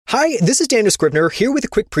Hi, this is Daniel Scrivener here with a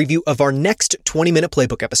quick preview of our next 20-minute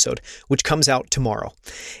playbook episode, which comes out tomorrow.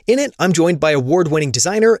 In it, I'm joined by award-winning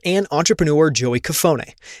designer and entrepreneur Joey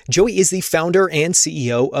Cofone. Joey is the founder and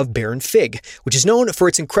CEO of Baronfig, which is known for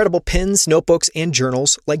its incredible pens, notebooks, and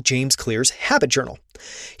journals like James Clear's Habit Journal.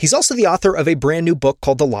 He's also the author of a brand new book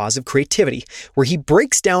called The Laws of Creativity, where he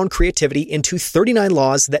breaks down creativity into 39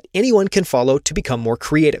 laws that anyone can follow to become more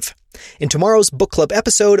creative. In tomorrow's book club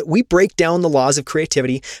episode, we break down the laws of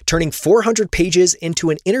creativity, turning 400 pages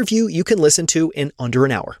into an interview you can listen to in under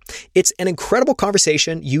an hour. It's an incredible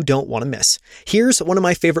conversation you don't want to miss. Here's one of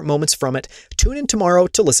my favorite moments from it. Tune in tomorrow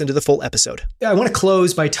to listen to the full episode. I want to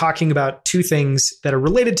close by talking about two things that are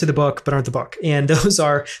related to the book but aren't the book. And those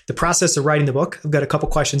are the process of writing the book. I've got a couple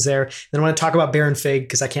questions there. Then I want to talk about Baronfig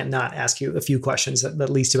because I can't not ask you a few questions at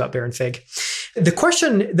least about Baronfig. The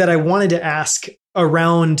question that I wanted to ask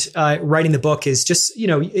around writing the book is just,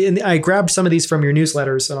 and I grabbed some of these from your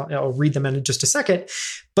newsletters, and I'll read them in just a second.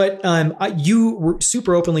 But you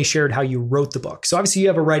super openly shared how you wrote the book. So obviously you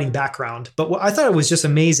have a writing background, but what I thought it was just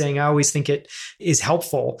amazing. I always think it is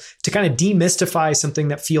helpful to kind of demystify something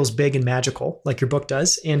that feels big and magical, like your book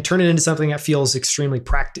does, and turn it into something that feels extremely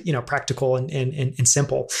practical and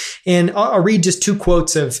simple. And I'll read just two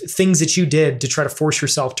quotes of things that you did to try to force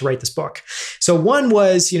yourself to write this book. So one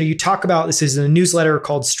was, you talk about, this is a newsletter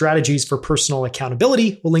called Strategies for Personal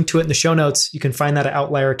Accountability. We'll link to it in the show notes. You can find that at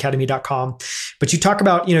outlieracademy.com. But you talk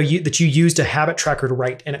about, that you used a habit tracker to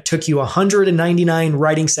write, and it took you 199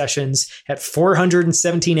 writing sessions at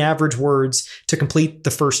 417 average words to complete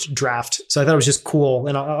the first draft. So I thought it was just cool.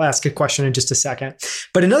 And I'll ask a question in just a second.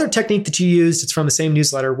 But another technique that you used, it's from the same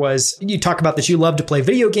newsletter, was you talk about that you love to play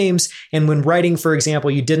video games. And when writing, for example,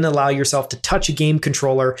 you didn't allow yourself to touch a game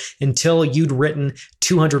controller until you'd written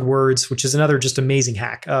 200 words, which is another just amazing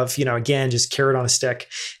hack of, again, just carrot on a stick.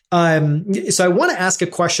 So I want to ask a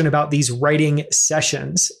question about these writing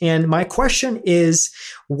sessions. And my question is,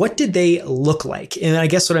 what did they look like? And I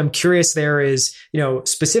guess what I'm curious there is,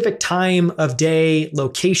 specific time of day,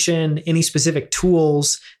 location, any specific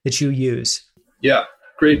tools that you use. Yeah,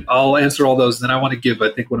 great. I'll answer all those. Then I want to give,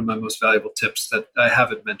 I think, one of my most valuable tips that I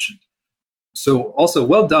haven't mentioned. So also,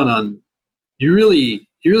 well done on, you really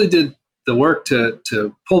did the work to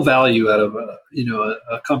pull value out of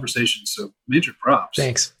a conversation. So major props.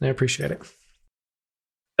 Thanks. I appreciate it.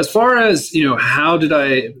 As far as,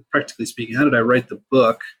 practically speaking, how did I write the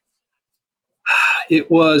book?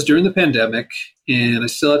 It was during the pandemic, and I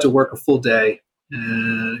still had to work a full day.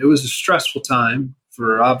 And it was a stressful time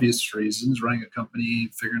for obvious reasons, running a company,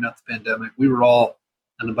 figuring out the pandemic. We were all,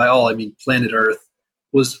 and by all, I mean planet Earth,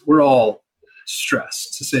 we're all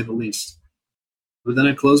stressed, to say the least. But then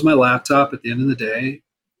I closed my laptop at the end of the day.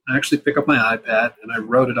 I actually pick up my iPad and I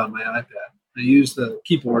wrote it on my iPad. I used the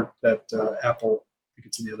keyboard that Apple, I think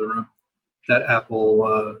it's in the other room, that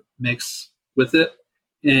Apple makes with it.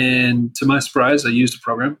 And to my surprise, I used a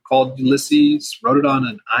program called Ulysses, wrote it on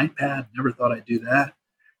an iPad. Never thought I'd do that.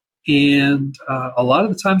 And a lot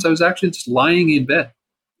of the times I was actually just lying in bed,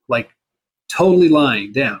 like totally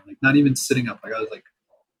lying down, like not even sitting up. Like I was like,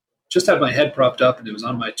 just had my head propped up and it was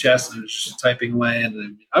on my chest and I was just typing away. And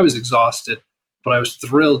then I was exhausted, but I was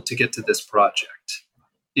thrilled to get to this project.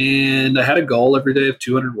 And I had a goal every day of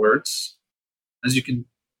 200 words. As you can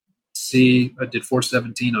see, I did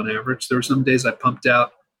 417 on average. There were some days I pumped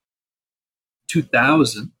out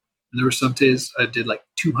 2,000, and there were some days I did like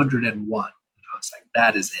 201. And I was like,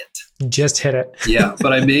 that is it. Just hit it. Yeah,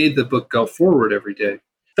 but I made the book go forward every day.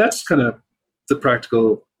 That's kind of the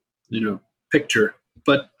practical, picture.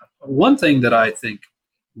 But one thing that I think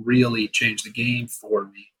really changed the game for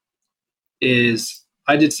me is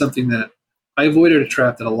I did something that I avoided a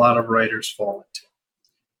trap that a lot of writers fall into.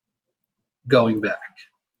 Going back.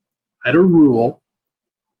 I had a rule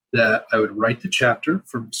that I would write the chapter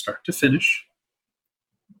from start to finish.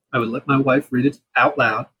 I would let my wife read it out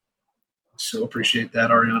loud. I so appreciate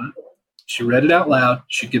that, Ariana. She read it out loud.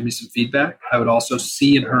 She'd give me some feedback. I would also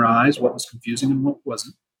see in her eyes what was confusing and what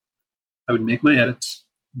wasn't. I would make my edits.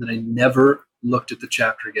 And then I never looked at the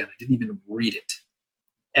chapter again. I didn't even read it,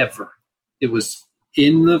 ever. It was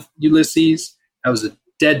in the Ulysses. I was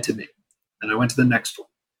dead to me. And I went to the next one.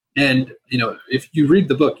 And, if you read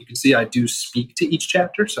the book, you can see I do speak to each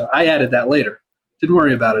chapter. So I added that later. Didn't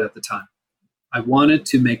worry about it at the time. I wanted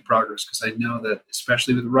to make progress because I know that,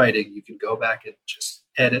 especially with writing, you can go back and just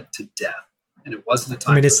edit to death. And it wasn't the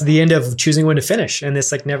time. It's the end of choosing when to finish and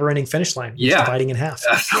this never-ending finish line. Yeah. Dividing in half.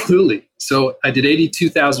 Absolutely. So I did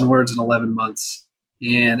 82,000 words in 11 months.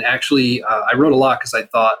 And actually, I wrote a lot because I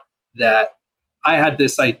thought that I had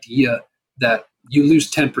this idea that you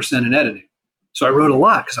lose 10% in editing. So I wrote a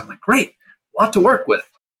lot because I'm like, great, a lot to work with.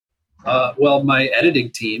 Well, my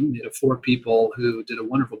editing team, you know, 4 people who did a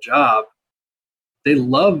wonderful job. They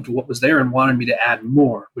loved what was there and wanted me to add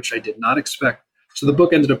more, which I did not expect. So the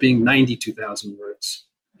book ended up being 92,000 words.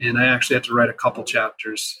 And I actually had to write a couple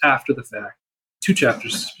chapters after the fact, 2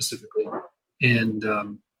 chapters specifically. And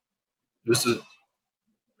it was an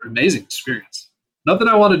amazing experience. Nothing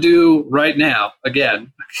I want to do right now.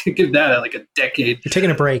 Again, I could give that like a decade. You're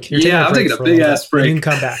taking a break. I'm taking a big ass break. You can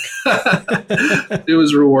come back. It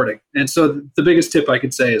was rewarding. And so the biggest tip I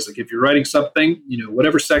could say is, like, if you're writing something, you know,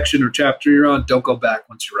 whatever section or chapter you're on, don't go back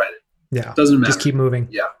once you write it. Yeah. It doesn't matter. Just keep moving.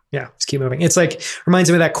 Yeah. Yeah. Just keep moving. It's like,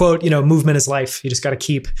 reminds me of that quote, you know, movement is life. You just got to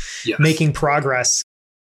keep making progress.